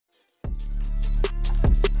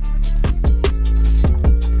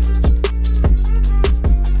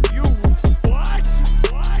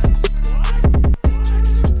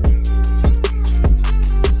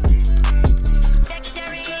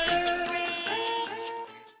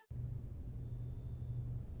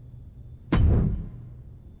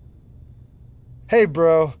Hey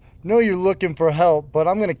bro, know you're looking for help, but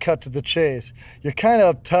I'm gonna cut to the chase. You're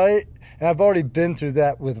kinda uptight, and I've already been through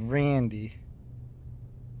that with Randy.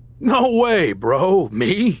 No way, bro.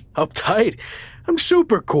 Me? Uptight? I'm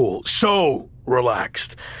super cool. So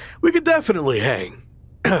relaxed. We could definitely hang.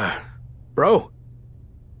 Bro.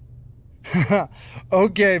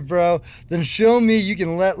 Okay, bro. Then show me you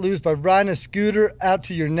can let loose by riding a scooter out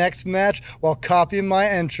to your next match while copying my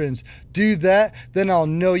entrance. Do that, then I'll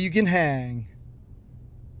know you can hang.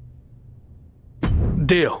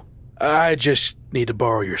 Deal. I just need to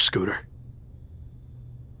borrow your scooter.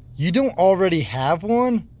 You don't already have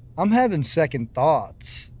one? I'm having second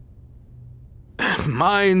thoughts.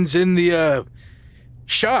 Mine's in the,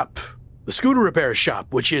 shop. The scooter repair shop,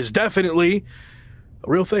 which is definitely a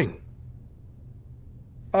real thing.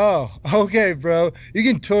 Oh, okay, bro. You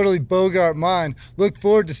can totally bogart mine. Look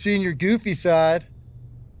forward to seeing your goofy side.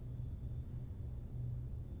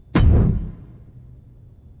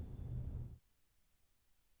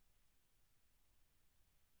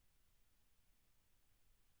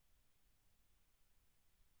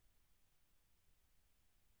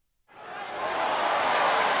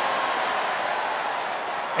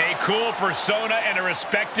 A cool persona and a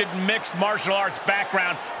respected mixed martial arts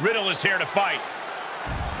background, Riddle is here to fight.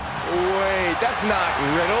 Wait, that's not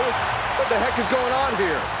Riddle. What the heck is going on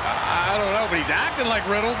here? I don't know, but he's acting like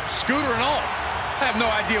Riddle, scooter and all. I have no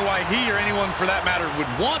idea why he or anyone for that matter would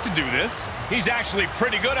want to do this. He's actually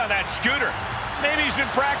pretty good on that scooter. Maybe he's been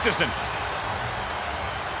practicing.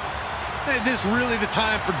 Is this really the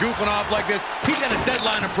time for goofing off like this? He's got a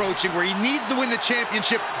deadline approaching where he needs to win the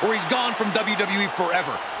championship or he's gone from WWE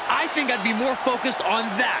forever. I think I'd be more focused on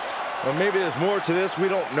that. Well, maybe there's more to this we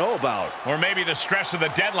don't know about. Or maybe the stress of the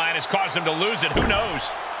deadline has caused him to lose it. Who knows?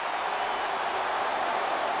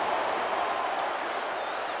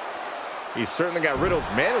 He's certainly got Riddle's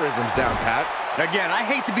mannerisms down, Pat. Again, I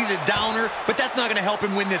hate to be the downer, but that's not going to help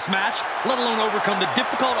him win this match, let alone overcome the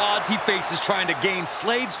difficult odds he faces trying to gain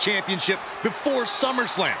Slade's championship before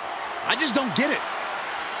SummerSlam. I just don't get it.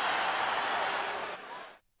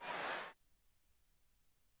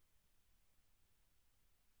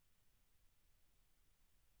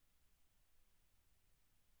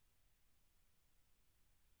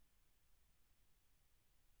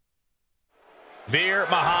 Veer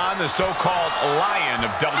Mahan, the so-called Lion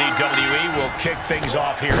of WWE, will kick things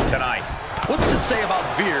off here tonight. What's to say about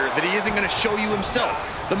Veer that he isn't going to show you himself?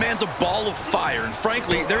 The man's a ball of fire, and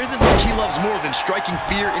frankly, there isn't much he loves more than striking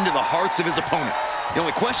fear into the hearts of his opponent. The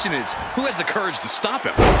only question is, who has the courage to stop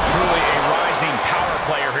him? Truly a rising power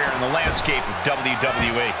player here in the landscape of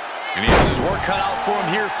WWE. And he has his work cut out for him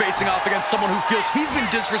here, facing off against someone who feels he's been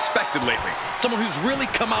disrespected lately. Someone who's really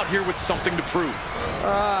come out here with something to prove.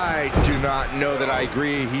 I do not know that I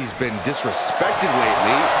agree he's been disrespected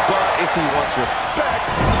lately, but if he wants respect,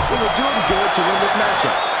 it would do him good to win this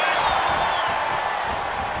matchup.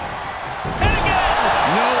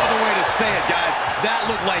 No other way to say it, guys. That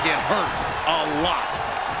looked like it hurt a lot.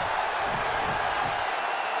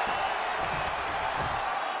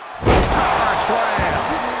 Power slam.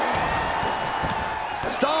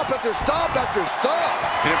 Stop after stop after stop.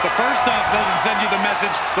 And if the first stop doesn't send you the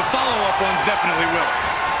message, the follow-up ones definitely will.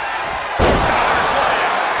 Power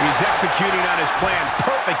slam. He's executing on his plan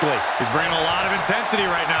perfectly. He's bringing a lot of intensity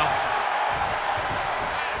right now.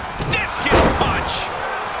 Discus punch.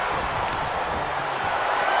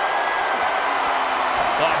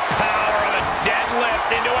 The power of a deadlift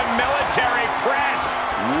into a military press.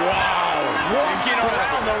 Wow. Walking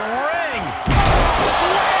around the ring.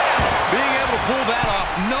 Slam. Being able to pull that off,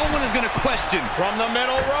 no one is going to question. From the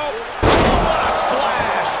middle rope. What a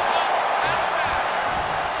splash.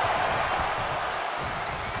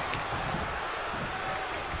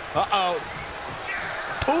 Uh-oh.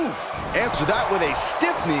 Oof. Answer that with a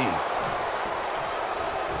stiff knee.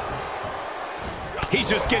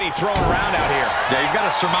 He's just getting thrown around out here. Yeah, he's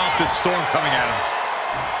got to surmount this storm coming at him.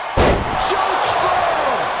 Choke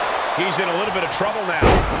slam. He's in a little bit of trouble now.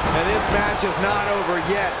 And this match is not over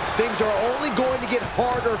yet. Things are only going to get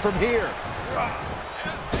harder from here.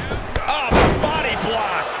 Oh, the body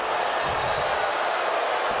block.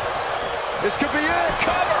 This could be it.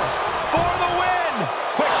 Cover for the win.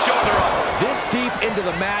 Quick shoulder up. This deep into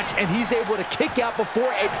the match, and he's able to kick out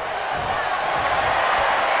before a...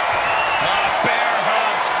 Bear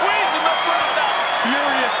hug, squeezing the front up.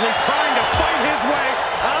 Furiously trying to fight his way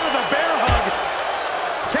out of the bear hug.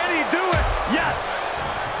 Can he do it? Yes.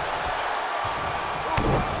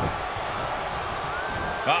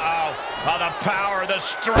 Uh-oh. Oh, the power, the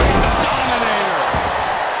strength, the dominator.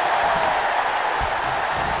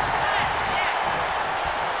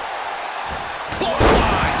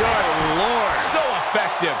 Clothesline. Good Lord. So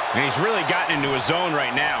effective, and he's really gotten into his zone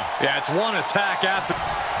right now. Yeah, it's one attack after.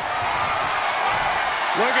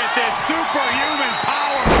 Look at this superhuman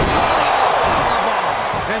power.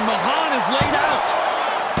 And Mahan is laid out.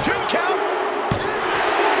 2 count.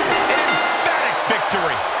 An emphatic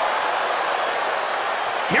victory.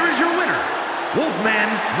 Here is your winner, Wolfman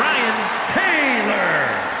Ryan Taylor.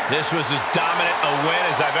 This was as dominant a win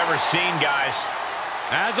as I've ever seen, guys.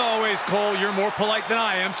 As always, Cole, you're more polite than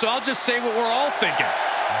I am, so I'll just say what we're all thinking.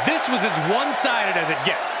 This was as one-sided as it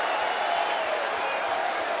gets.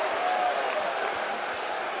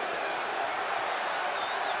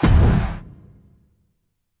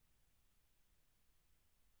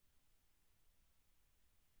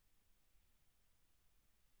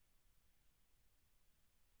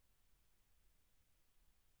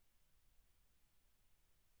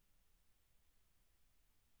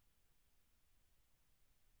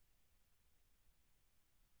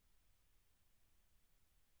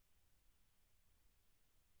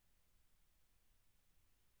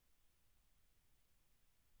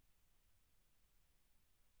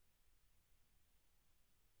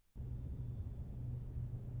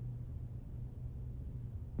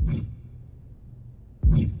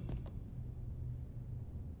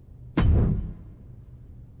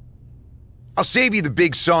 I'll save you the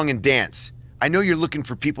big song and dance. I know you're looking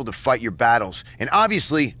for people to fight your battles, and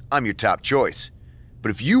obviously, I'm your top choice.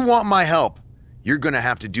 But if you want my help, you're gonna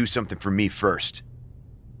have to do something for me first.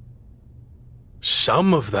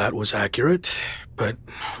 Some of that was accurate, but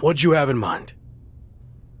what'd you have in mind?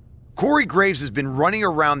 Corey Graves has been running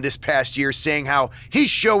around this past year saying how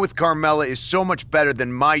his show with Carmella is so much better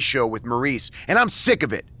than my show with Myrise, and I'm sick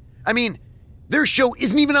of it. I mean, their show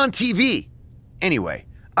isn't even on TV. Anyway,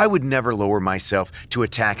 I would never lower myself to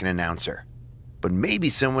attack an announcer. But maybe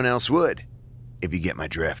someone else would, if you get my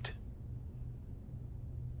drift.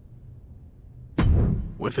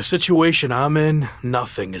 With the situation I'm in,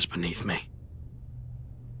 nothing is beneath me.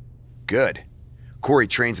 Good. Corey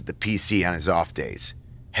trains at the PC on his off days.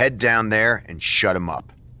 Head down there and shut him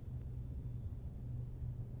up.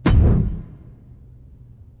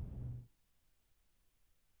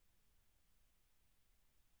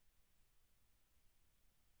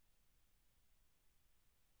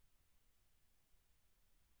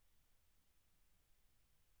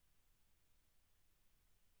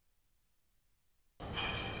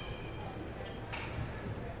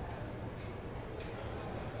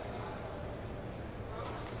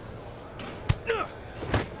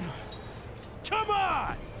 Come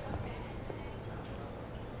on!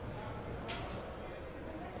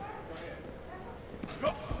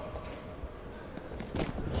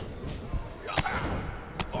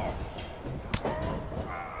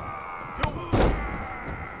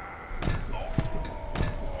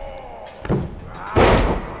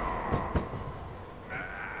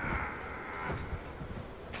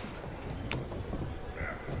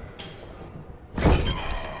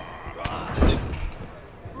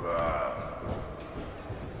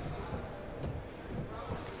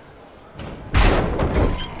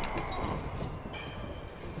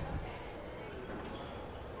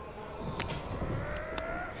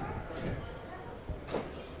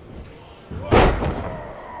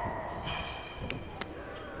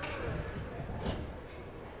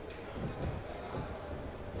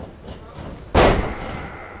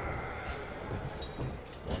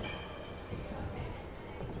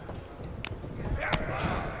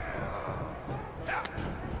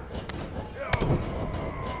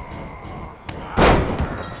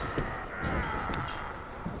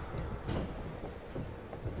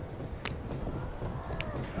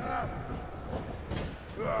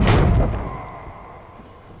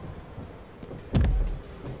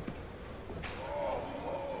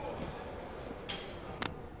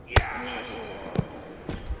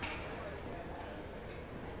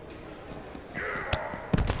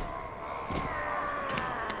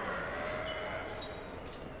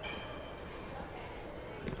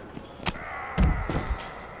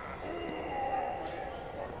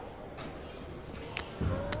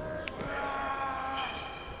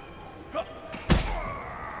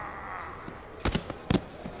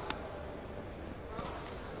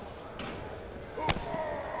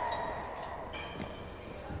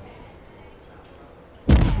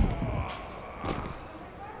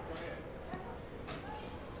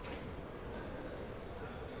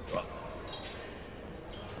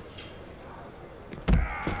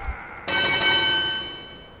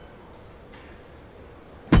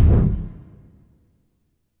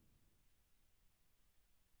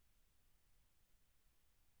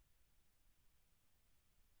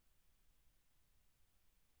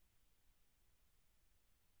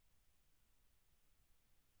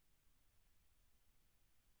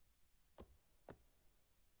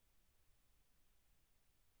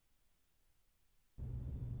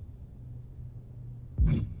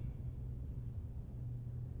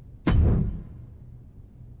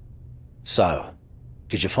 So,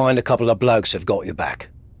 did you find a couple of blokes who've got your back?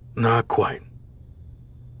 Not quite.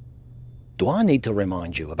 Do I need to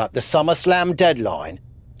remind you about the SummerSlam deadline?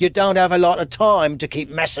 You don't have a lot of time to keep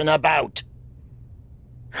messing about.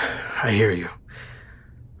 I hear you.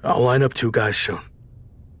 I'll line up 2 guys soon.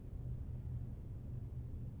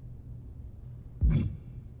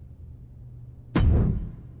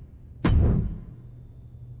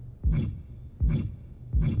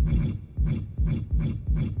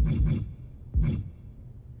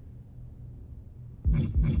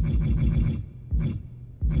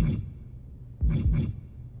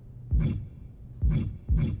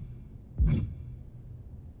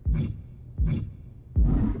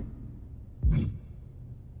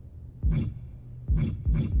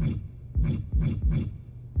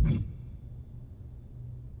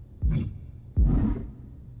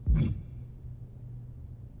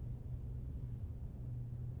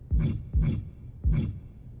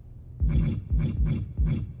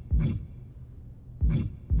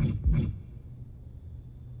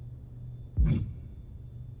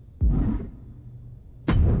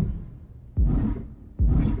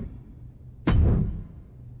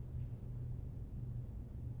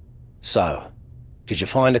 So, did you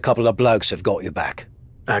find a couple of blokes who've got your back?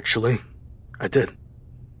 Actually, I did.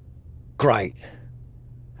 Great.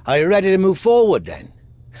 Are you ready to move forward then?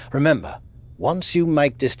 Remember, once you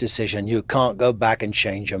make this decision, you can't go back and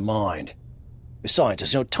change your mind. Besides,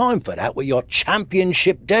 there's no time for that with your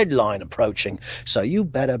championship deadline approaching, so you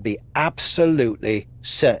better be absolutely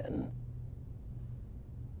certain.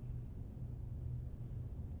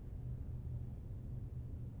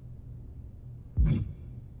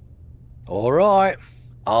 All right,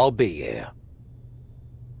 I'll be here.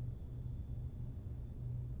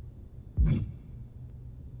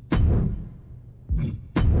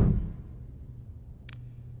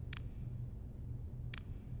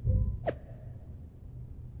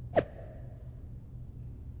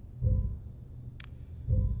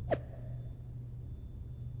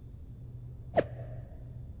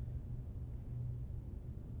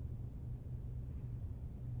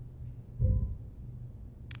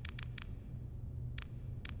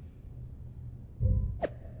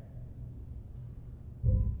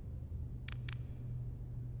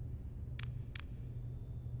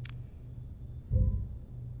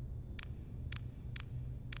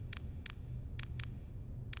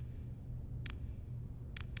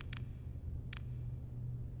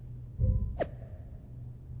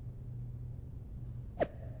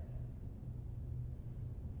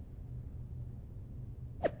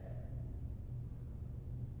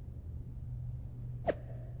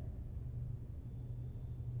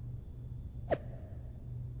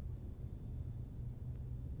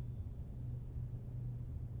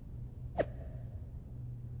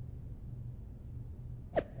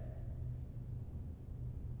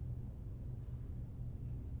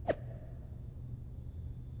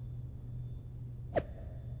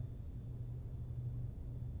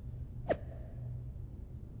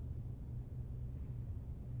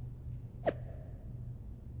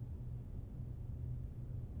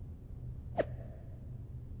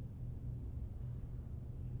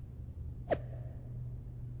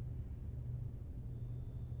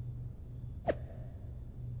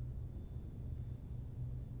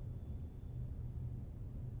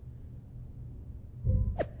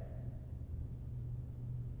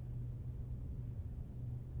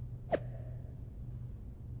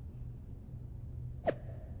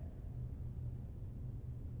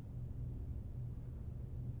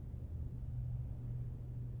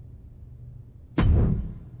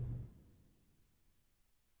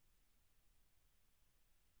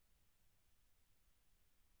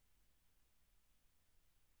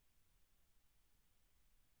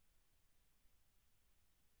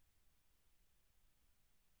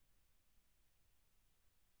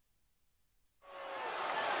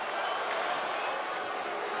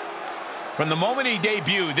 From the moment he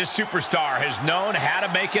debuted, this superstar has known how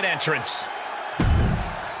to make an entrance.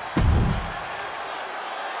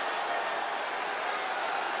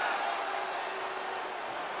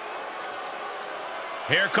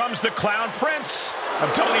 Here comes the Clown Prince of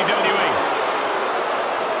Tony WWE.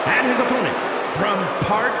 And his opponent, from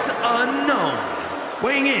parts unknown,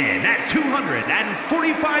 weighing in at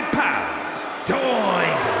 245 pounds,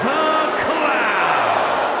 Doink the Clown.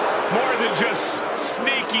 More than just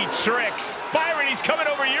sneaky tricks. Byron, he's coming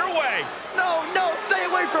over your way. No, stay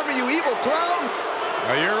away from me, you evil clown.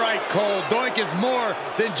 Oh, you're right, Cole. Doink is more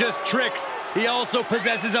than just tricks. He also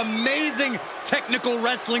possesses amazing technical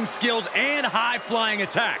wrestling skills and high-flying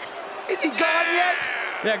attacks. Is he gone yet?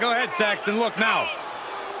 Yeah, go ahead, Saxton. Look now.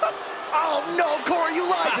 Oh, no, Corey, you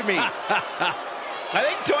lied to me. I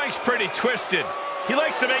think Doink's pretty twisted. He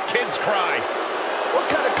likes to make kids cry. What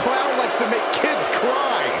kind of clown likes to make kids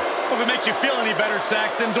cry? Well, if it makes you feel any better,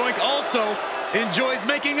 Saxton, Doink also enjoys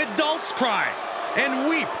making adults cry and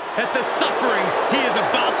weep at the suffering he is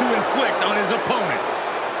about to inflict on his opponent.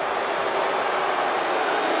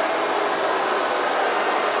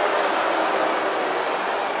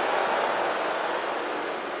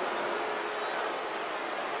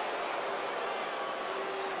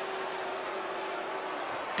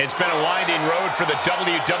 It's been a winding road for the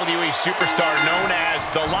WWE superstar known as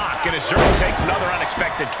The Lock, and it certainly takes another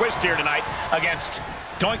unexpected twist here tonight against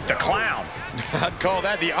Doink the Clown. I'd call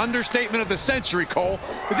that the understatement of the century, Cole.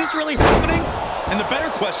 Is this really happening? And the better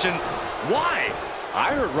question, why?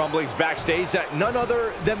 I heard rumblings backstage that none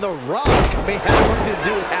other than The Rock may have something to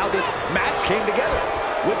do with how this match came together,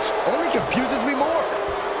 which only confuses me more.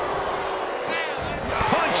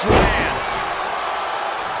 Punch lands.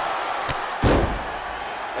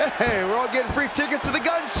 Hey, we're all getting free tickets to the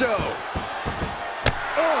gun show.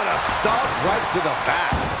 Oh, and a stomp right to the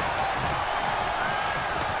back.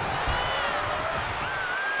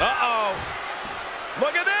 Uh-oh.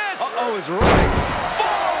 Look at this. Uh-oh is right.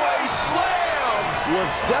 Fallaway slam.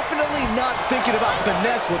 Was definitely not thinking about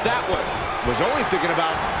finesse with that one. Was only thinking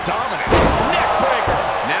about dominance. Neck breaker.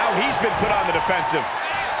 Now he's been put on the defensive.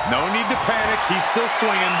 No need to panic. He's still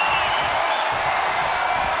swinging.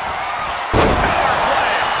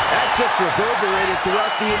 Just reverberated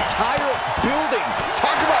throughout the entire building.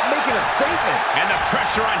 Talk about making a statement. And the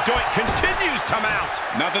pressure on Doink continues to mount.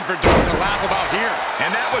 Nothing for Doink to laugh about here.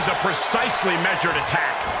 And that was a precisely measured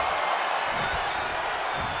attack.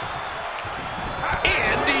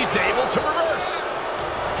 And he's able to reverse.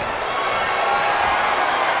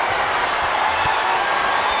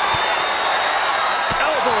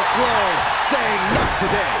 Elbow throw, saying not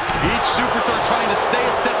today. Each superstar trying to stay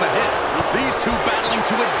a step ahead. These two battling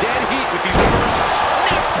to a dead heat with these reversals.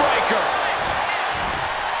 Neck breaker.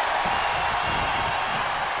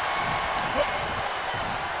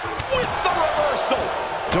 With the reversal.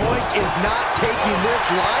 Doink is not taking this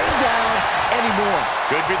lying down anymore.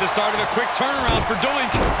 Could be the start of a quick turnaround for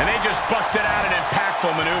Doink. And they just busted out an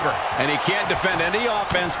impactful maneuver. And he can't defend any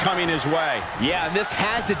offense coming his way. Yeah, and this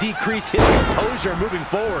has to decrease his composure moving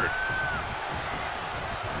forward.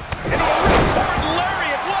 And a ripcord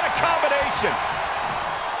lariat, what a combination!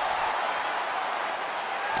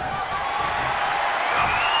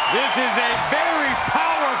 This is a very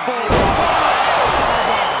powerful...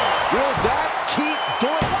 Will that keep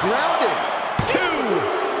Doink grounded? 2.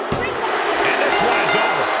 And this one is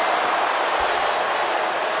over.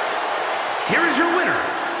 Here is your winner,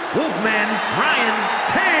 Wolfman Ryan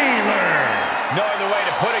Taylor. No other way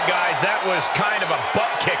to put it, guys. That was kind of a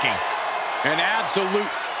butt-kicking. An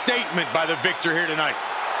absolute statement by the victor here tonight.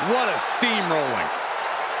 What a steamrolling.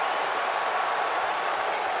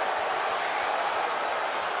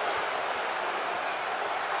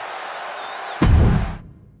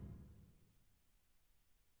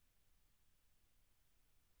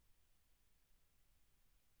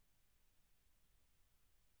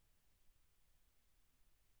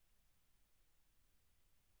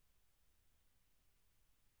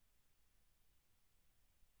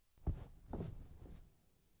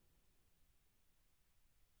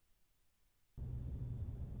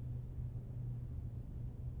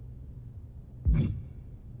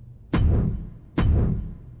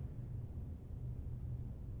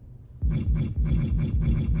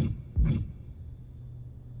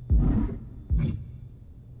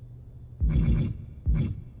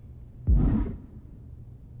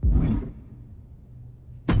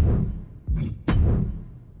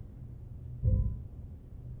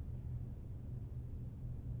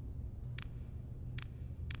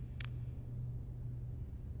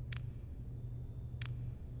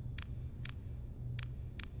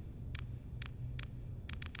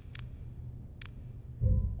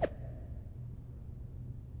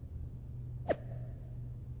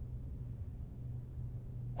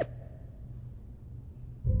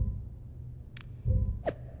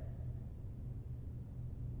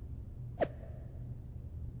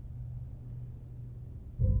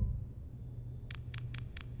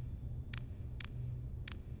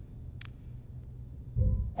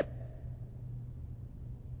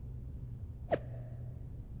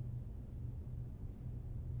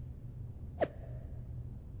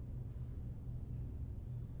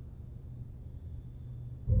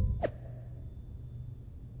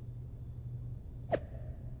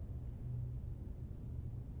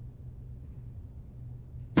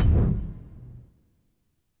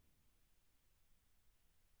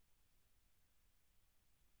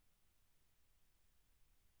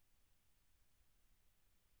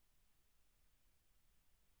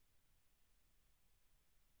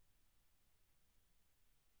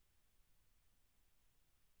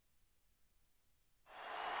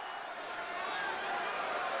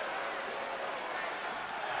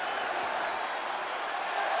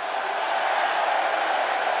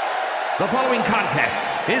 The following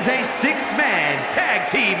contest is a six-man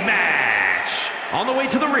tag team match. On the way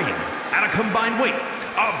to the ring, at a combined weight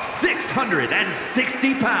of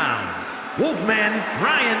 660 pounds, Wolfman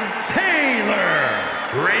Ryan Taylor,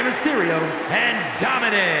 Rey Mysterio, and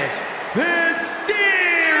Dominic Mysterio.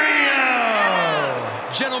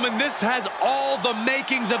 Gentlemen, this has all the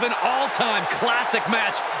makings of an all-time classic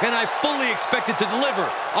match, and I fully expect it to deliver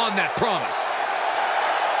on that promise.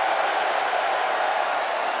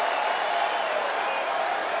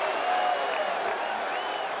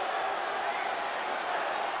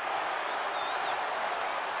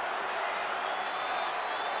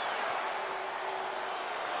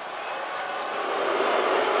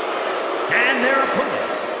 And their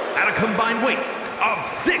opponents, at a combined weight of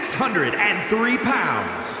 603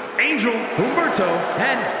 pounds, Angel, Humberto,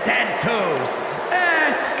 and Santos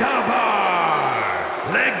Escobar,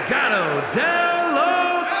 Legado de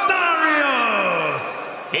los Lotarios.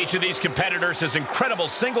 Each of these competitors has incredible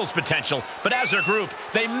singles potential, but as a group,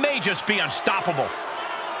 they may just be unstoppable.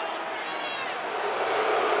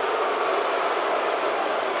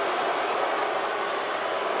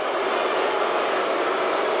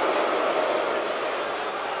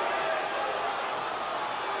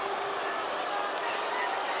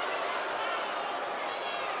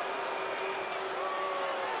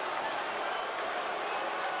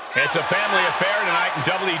 It's a family affair tonight in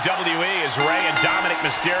WWE as Rey and Dominic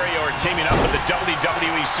Mysterio are teaming up with the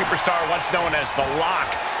WWE superstar once known as The Lock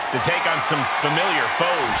to take on some familiar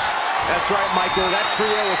foes. That's right, Michael. That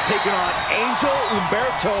trio is taking on Angel,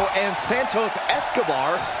 Humberto, and Santos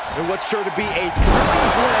Escobar in what's sure to be a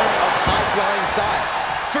thrilling blend of high-flying styles.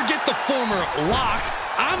 Forget the former Lock.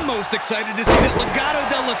 I'm most excited to see that Legado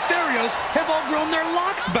de los Lotarios have all grown their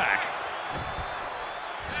locks back.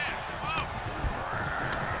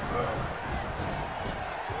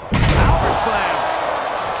 Slam.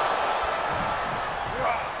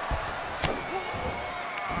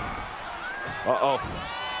 Uh-oh.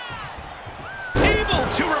 Able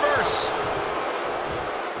to reverse.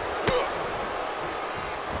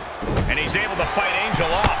 And he's able to fight Angel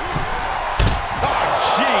off. Oh,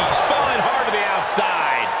 jeez. Falling hard to the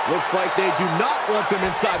outside. Looks like they do not want them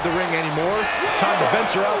inside the ring anymore. Time to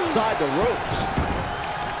venture outside the ropes.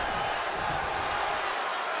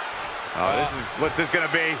 Oh, what's this going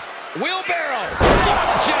to be? Wheelbarrow!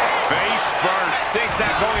 Flapjack! Face first. Things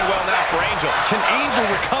not going well now for Angel. Can Angel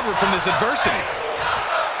recover from this adversity?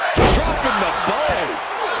 Dropping the bow.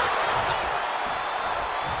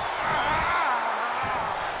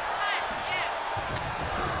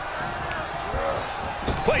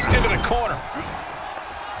 Placed into the corner.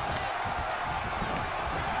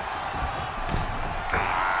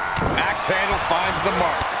 Axe handle finds the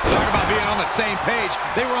mark. Talk about being on the same page.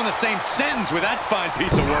 They were on the same sentence with that fine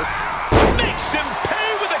piece of work. Makes him pay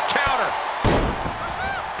with a counter.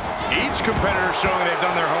 Each competitor showing they've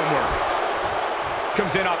done their homework.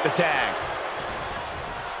 Comes in off the tag.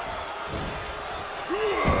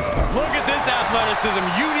 Look at this athleticism.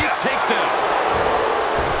 Unique takedown.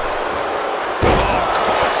 Oh,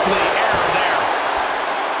 costly error there.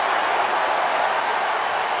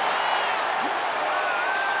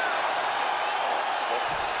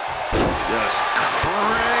 Just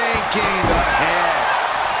cranking the head.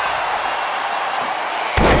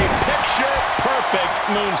 A picture-perfect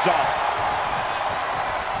moonsault.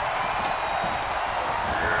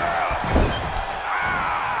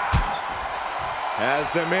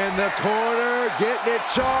 Has them in the corner, getting it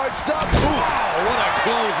charged up. Ooh. Oh, what a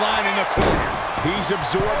clothesline in the corner. He's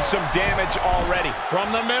absorbed some damage already.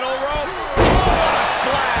 From the middle rope. What a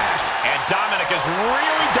splash. And Dominic is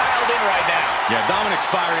really dialed in right now. Yeah, Dominic's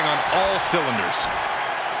firing on all cylinders.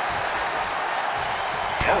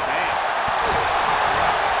 Oh, man.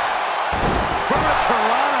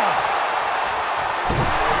 Piranha.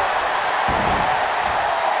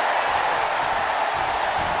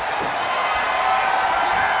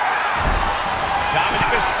 Dominic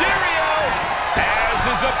Mysterio has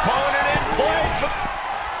his opponent in place.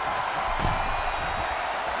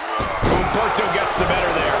 Humberto gets the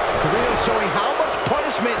better there. Carrillo showing how much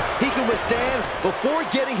punishment he can withstand before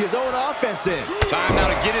getting his own offense in. Time now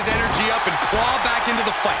to get his energy up and claw back into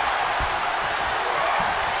the fight.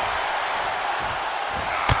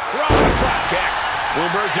 Rocket drop kick.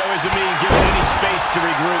 Humberto isn't being given any space to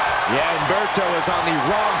regroup. Yeah, Humberto is on the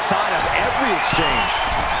wrong side of every exchange.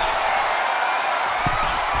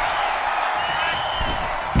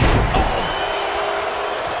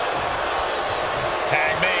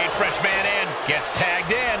 Tag made, fresh man in, gets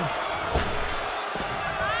tagged in.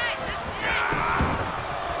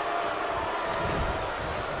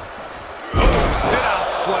 Sit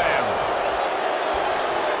out slam.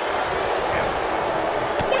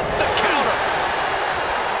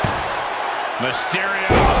 Mysterio.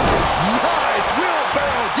 Nice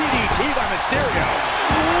wheelbarrow DDT by Mysterio.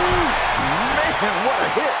 Ooh, man, what a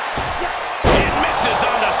hit. It misses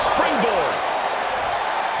on the springboard.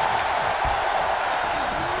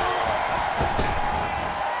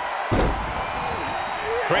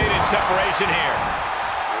 Created separation here.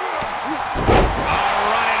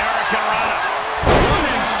 Running Hurricanrana.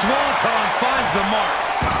 Running Swanton finds the mark.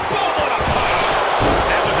 Boom, what a punch.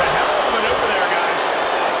 That was a hell of a maneuver there, guys.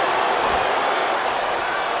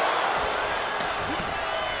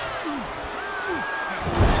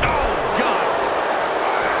 Oh, God.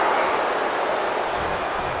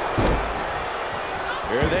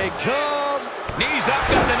 Here they come. Knees up,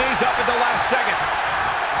 got the knees up at the last second.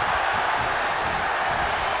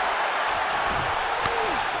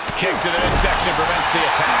 Kick to the midsection prevents the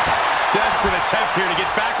attack. Desperate attempt here to get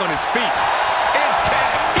back on his feet. And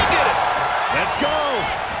tag, he did it. Let's go.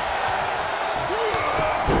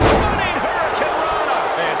 Running Hurricanrana.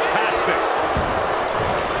 Fantastic.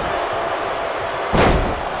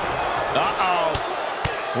 Uh-oh.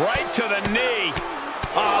 Right to the knee.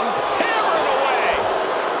 Hammered away.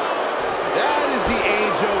 That is the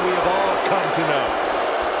Angel we have all come to know.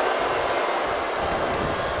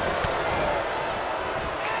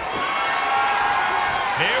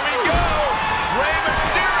 Here we go. Rey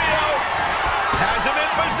Mysterio has him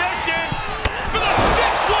in position for the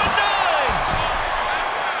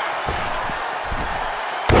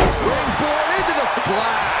 619. Springboard into the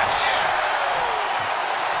splash.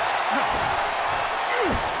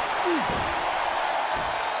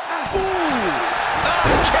 Ooh.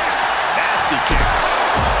 Kick. Nasty kick.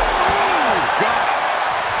 Oh, God.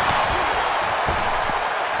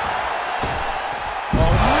 Oh,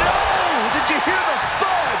 no. Did you hear the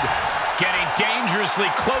thud? Getting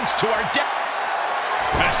dangerously close to our death.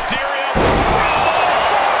 Mysterio.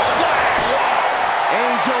 Frog splash.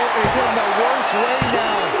 Angel is in the worst way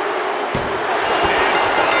now.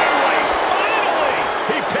 And finally,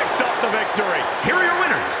 he picks up the victory. Here are your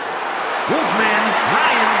winners. Wolfman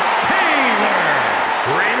Ryan Taylor,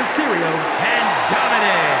 Rey Mysterio, and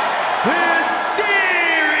Dominic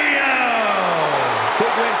Mysterio.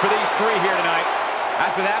 Big win for these three here tonight.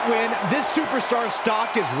 After that win, this superstar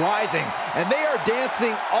stock is rising, and they are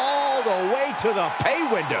dancing all the way to the pay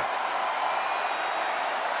window.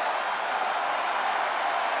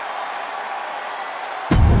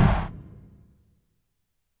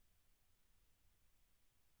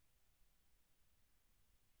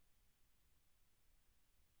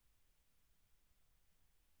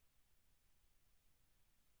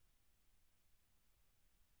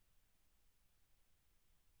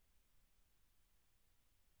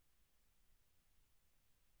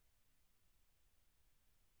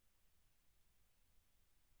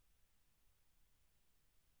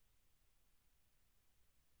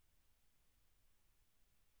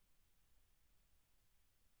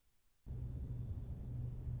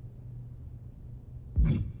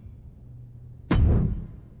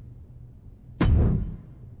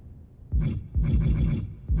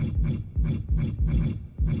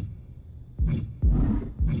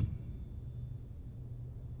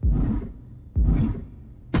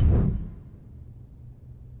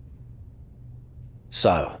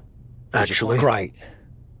 So, Actually. great.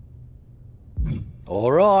 All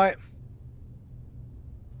right.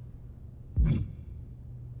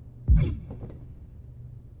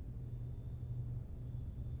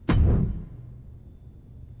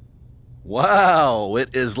 Wow,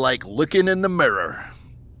 it is like looking in the mirror.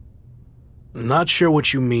 Not sure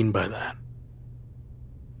what you mean by that.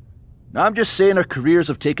 I'm just saying our careers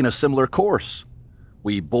have taken a similar course.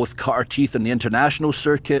 We both cut our teeth in the international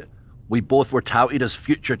circuit. We both were touted as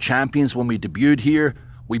future champions when we debuted here.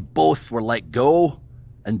 We both were let go.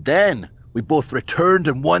 And then we both returned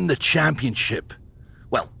and won the championship.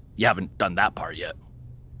 Well, you haven't done that part yet.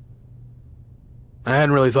 I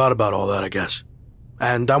hadn't really thought about all that, I guess.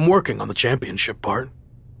 And I'm working on the championship part.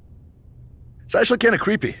 It's actually kind of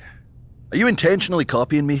creepy. Are you intentionally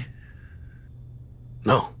copying me?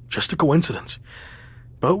 No, just a coincidence.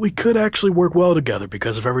 But we could actually work well together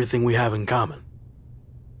because of everything we have in common.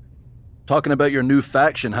 Talking about your new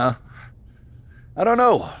faction, huh? I don't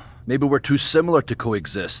know. Maybe we're too similar to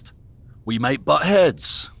coexist. We might butt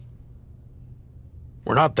heads.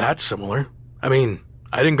 We're not that similar. I mean,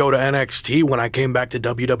 I didn't go to NXT when I came back to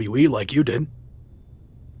WWE like you did.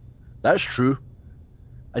 That's true.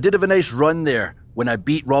 I did have a nice run there when I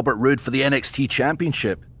beat Robert Roode for the NXT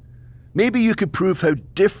Championship. Maybe you could prove how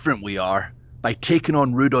different we are by taking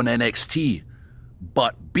on Roode on NXT,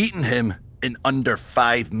 but beating him in under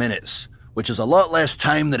 5 minutes, which is a lot less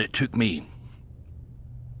time than it took me.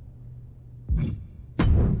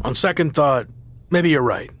 On second thought, maybe you're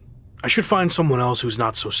right. I should find someone else who's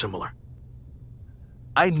not so similar.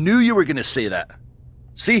 I knew you were gonna say that.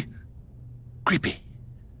 See? Creepy.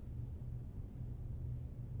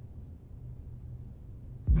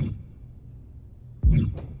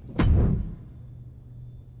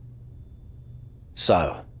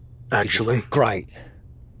 So, Actually, great.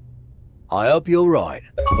 I hope you're right,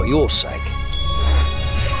 for your sake.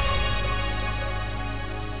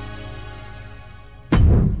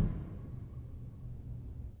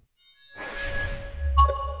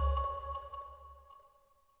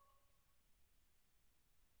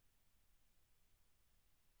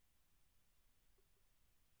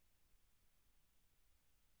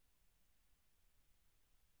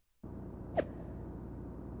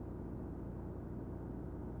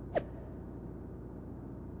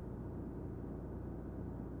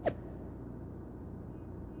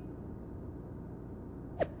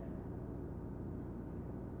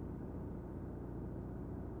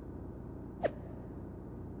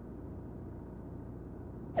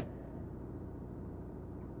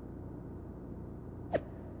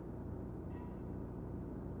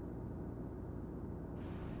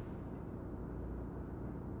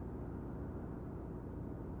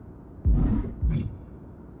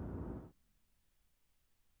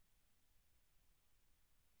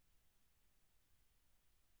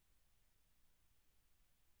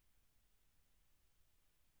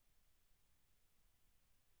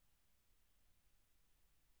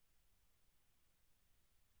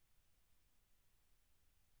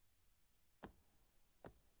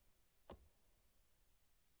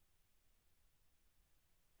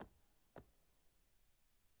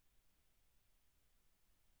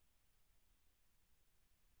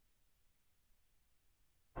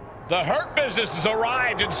 The Hurt Business has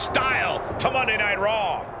arrived in style to Monday Night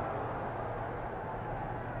Raw.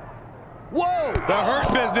 Whoa! The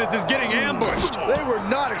Hurt Business is getting ambushed. They were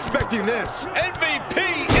not expecting this.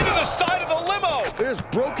 MVP into the side of the limo. There's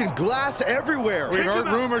broken glass everywhere. We heard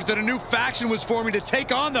rumors that a new faction was forming to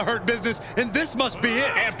take on the Hurt Business, and this must be it.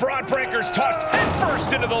 And Braun Breaker's tossed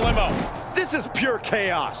headfirst into the limo. This is pure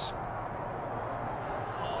chaos.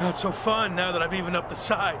 not so fun now that I've evened up the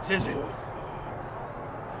sides, is it?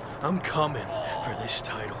 I'm coming for this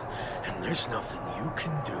title, and there's nothing you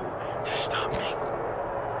can do to stop me.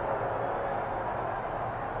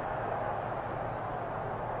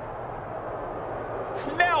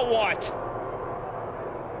 Now what?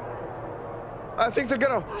 I think they're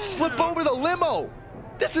gonna flip over the limo.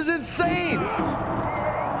 This is insane.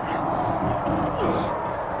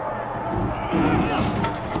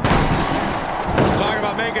 Talking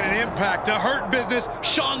about making an impact, the Hurt Business,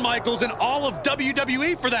 Shawn Michaels, and all of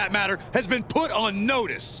WWE, for that matter, has been put on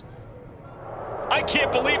notice. I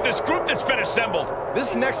can't believe this group that's been assembled.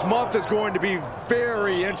 This next month is going to be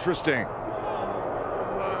very interesting.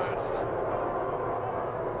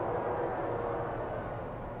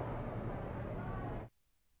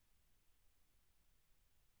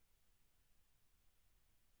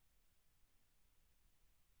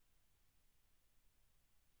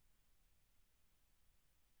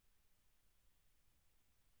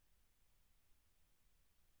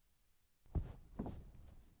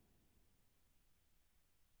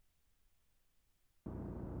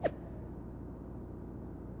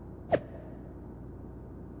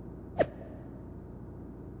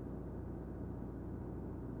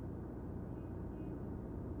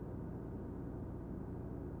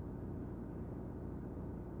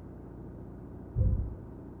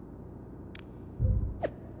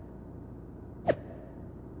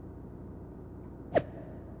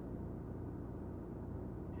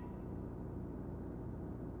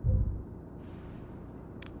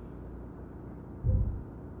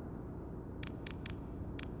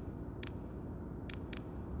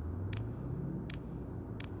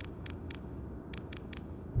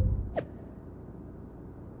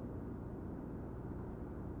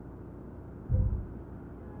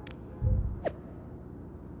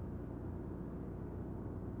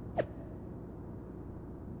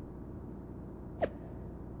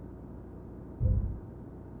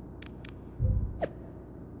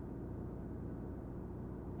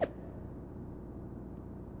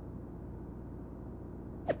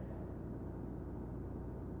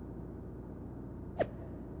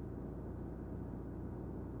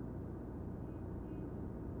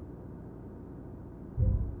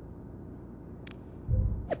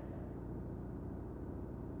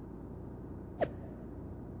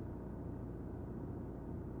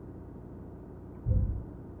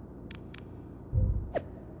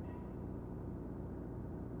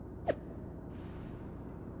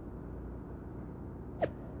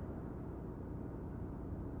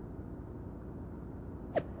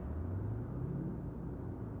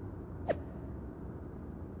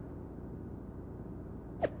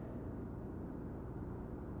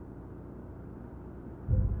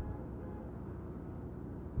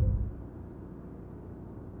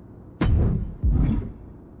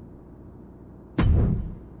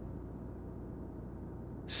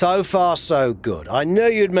 So far, so good. I knew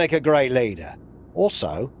you'd make a great leader.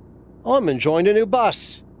 Also, I'm enjoying a new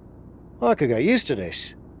bus. I could get used to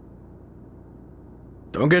this.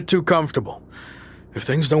 Don't get too comfortable. If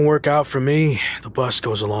things don't work out for me, the bus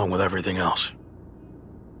goes along with everything else.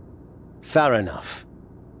 Fair enough.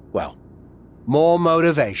 Well, more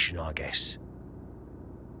motivation, I guess.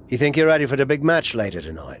 You think you're ready for the big match later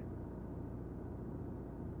tonight?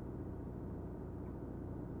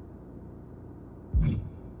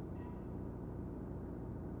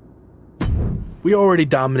 We already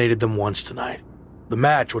dominated them once tonight. The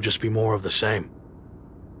match will just be more of the same.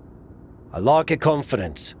 I like your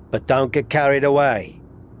confidence, but don't get carried away.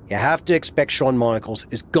 You have to expect Shawn Michaels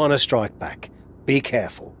is gonna strike back. Be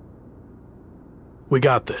careful. We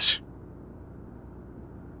got this.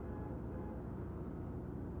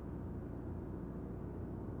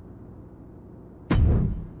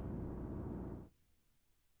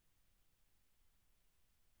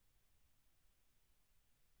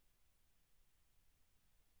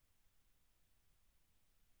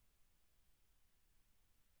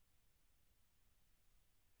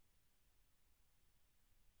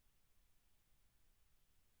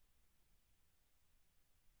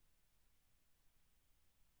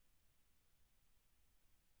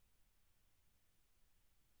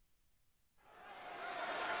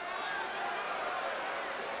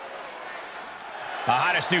 The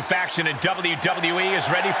hottest new faction in WWE is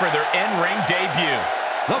ready for their in-ring debut.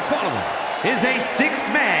 The following is a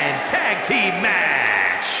six-man tag team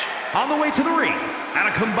match. On the way to the ring at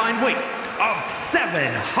a combined weight of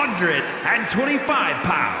 725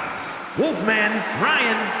 pounds. Wolfman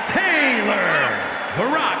Ryan Taylor, The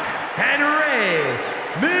Rock, and Rey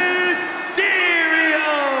Mysterio.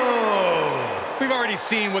 We've already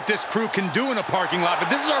seen what this crew can do in a parking lot, but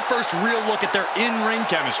this is our first real look at their in-ring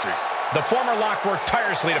chemistry. The former Lock worked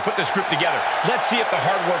tirelessly to put this group together. Let's see if the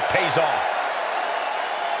hard work pays off.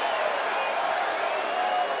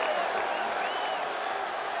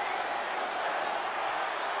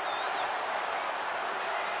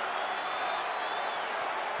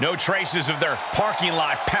 No traces of their parking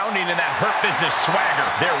lot pounding in that Hurt Business swagger.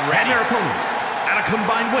 They're ready. And their opponents at a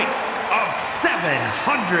combined weight of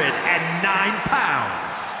 709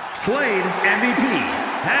 pounds. Slade MVP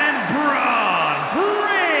and Braun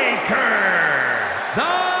Breaker. The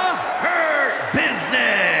Hurt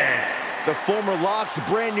Business. The former Lock's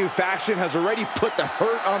brand new faction has already put the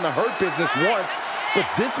Hurt on the Hurt Business once, but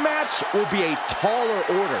this match will be a taller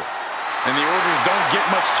order. And the orders don't get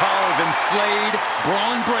much taller than Slade,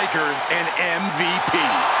 Braun Breaker, and MVP.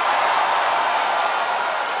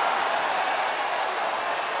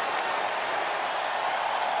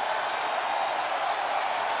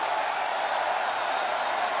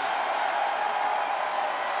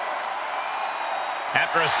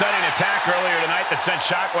 After a stunning attack earlier tonight that sent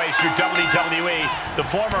shockwaves through WWE, the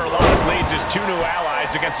former Lock leads his two new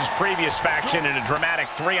allies against his previous faction in a dramatic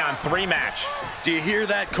 3-on-3 match. Do you hear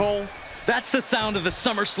that, Cole? That's the sound of the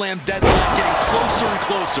SummerSlam deadline getting closer and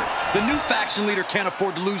closer. The new faction leader can't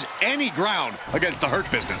afford to lose any ground against the Hurt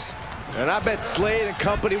Business. And I bet Slade and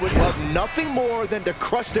company would love nothing more than to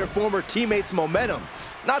crush their former teammates' momentum.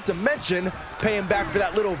 Not to mention paying back for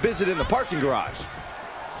that little visit in the parking garage.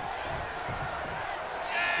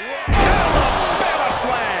 Alabama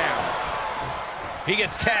slam! He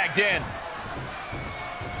gets tagged in.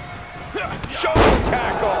 Shoulder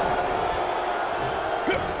tackle.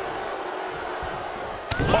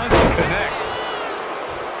 Punch connects.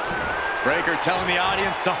 Breaker telling the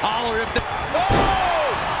audience to holler if the... Oh!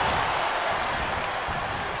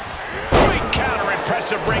 Great counter,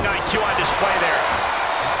 impressive ring IQ on display there.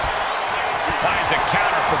 Finds a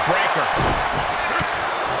counter for Breaker.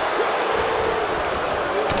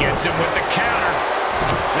 Gets him with the counter.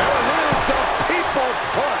 There is the people's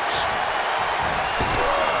punch.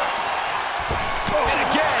 And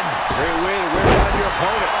again. Great way to wear down your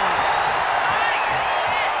opponent.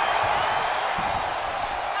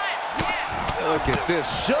 Look at this,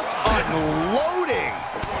 just unloading.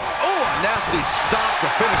 Oh, a nasty stop to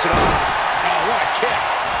finish it off. Oh, what a kick.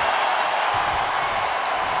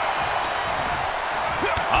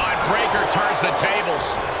 On Breaker turns the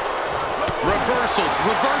tables. Reversals,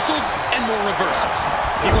 reversals, and more reversals.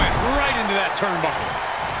 He went right into that turnbuckle.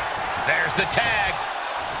 There's the tag.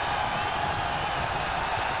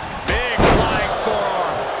 Big flying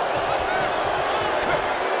forearm.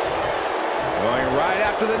 Going right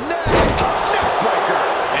after the neck. Neckbreaker.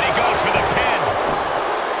 And he goes for the pin.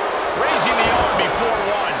 Raising the arm before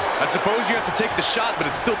one. I suppose you have to take the shot, but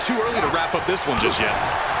it's still too early to wrap up this one just yet.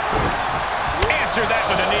 Answer that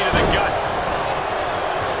with a knee to the gut.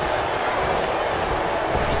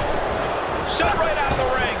 Shot right out of the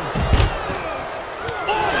ring.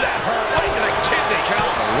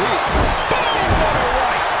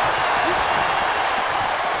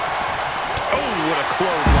 a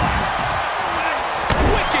clothesline.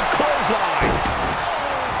 Wicked clothesline.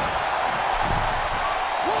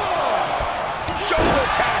 Shoulder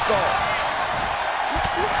tackle.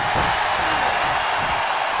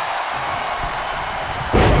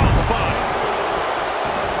 Crossbody.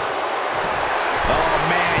 Oh,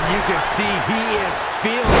 man, you can see he is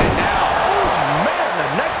feeling it now. Oh, man, the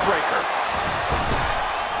neck breaker.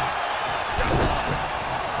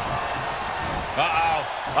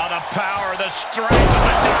 Oh, the power, the strength of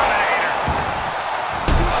the Dominator.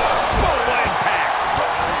 Full impact.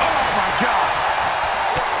 Oh, my God.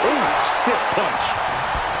 Ooh, stiff punch.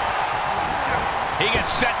 He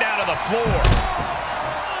gets set down to the floor.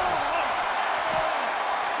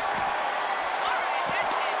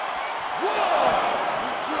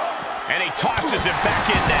 And he tosses it back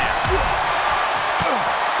in now.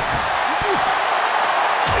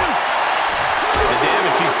 The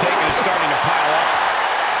damage he's taken is starting to pile up.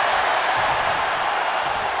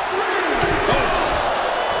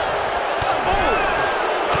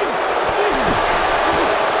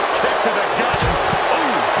 Kick to the gut.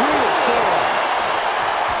 Ooh, brutal forearm.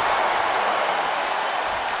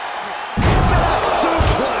 Back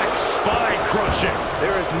suplex. Spine crushing.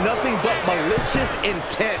 There is nothing but malicious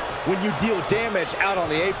intent when you deal damage out on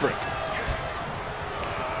the apron.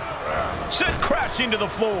 Sent crashing to the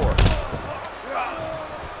floor.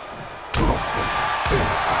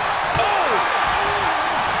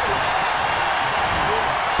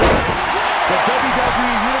 The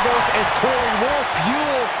WWE Universe is pouring more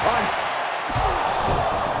fuel on...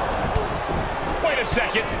 Wait a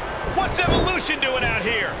second. What's Evolution doing out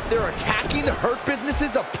here? They're attacking the Hurt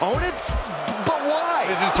Business's opponents? But why?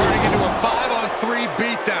 This is turning into a 5-on-3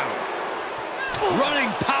 beatdown. Running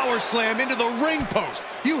power slam into the ring post.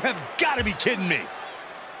 You have got to be kidding me.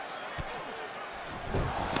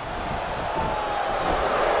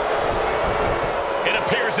 It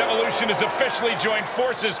appears Evolution has officially joined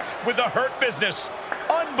forces with the Hurt Business.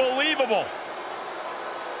 Unbelievable.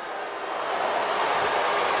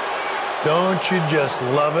 Don't you just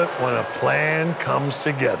love it when a plan comes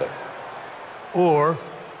together? Or,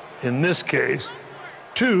 in this case,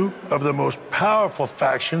 two of the most powerful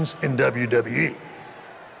factions in WWE.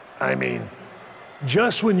 I mean,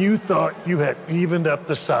 just when you thought you had evened up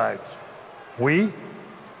the sides, we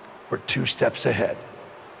were 2 steps ahead.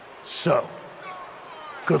 So,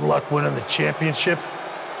 good luck winning the championship,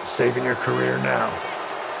 saving your career now.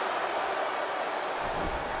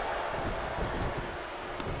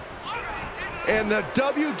 And the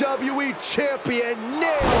WWE Champion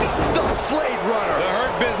nails the Slade Runner. The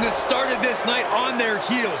Hurt Business started this night on their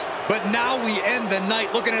heels, but now we end the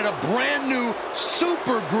night looking at a brand new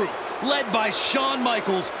super group led by Shawn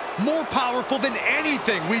Michaels, more powerful than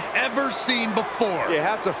anything we've ever seen before. You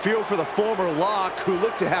have to feel for the former Lock, who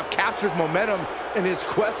looked to have captured momentum in his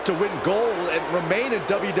quest to win gold and remain in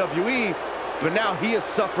WWE, but now he has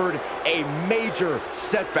suffered a major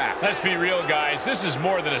setback. Let's be real, guys. This is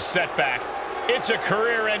more than a setback. It's a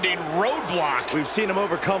career-ending roadblock. We've seen him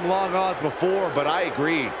overcome long odds before, but I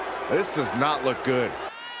agree. This does not look good.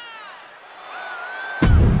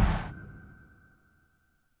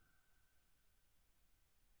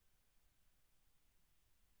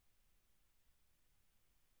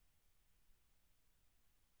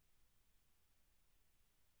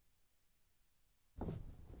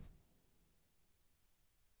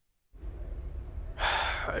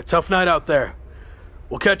 A tough night out there.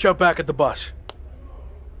 We'll catch up back at the bus.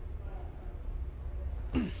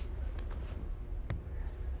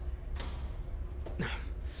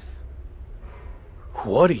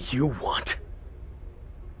 What do you want?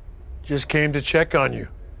 Just came to check on you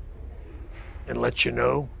and let you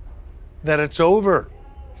know that it's over.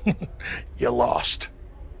 You lost.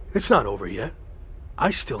 It's not over yet. I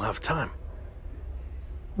still have time.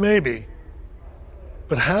 Maybe.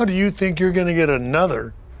 But how do you think you're going to get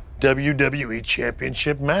another WWE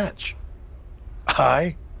Championship match?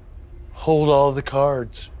 I hold all the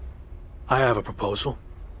cards. I have a proposal.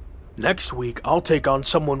 Next week, I'll take on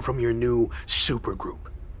someone from your new supergroup.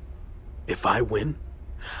 If I win,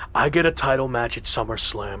 I get a title match at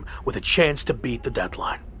SummerSlam with a chance to beat the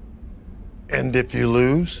deadline. And if you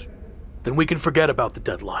lose? Then we can forget about the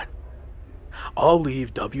deadline. I'll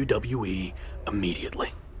leave WWE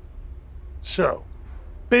immediately. So,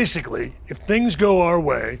 basically, if things go our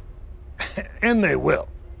way, and they will,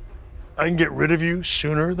 I can get rid of you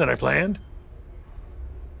sooner than I planned?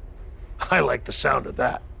 I like the sound of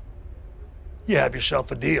that. You have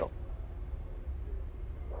yourself a deal.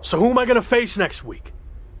 So who am I going to face next week?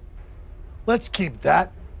 Let's keep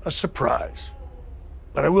that a surprise.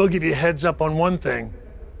 But I will give you a heads up on one thing.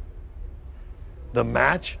 The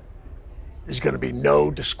match there's going to be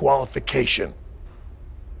no disqualification.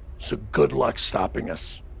 So good luck stopping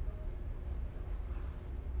us.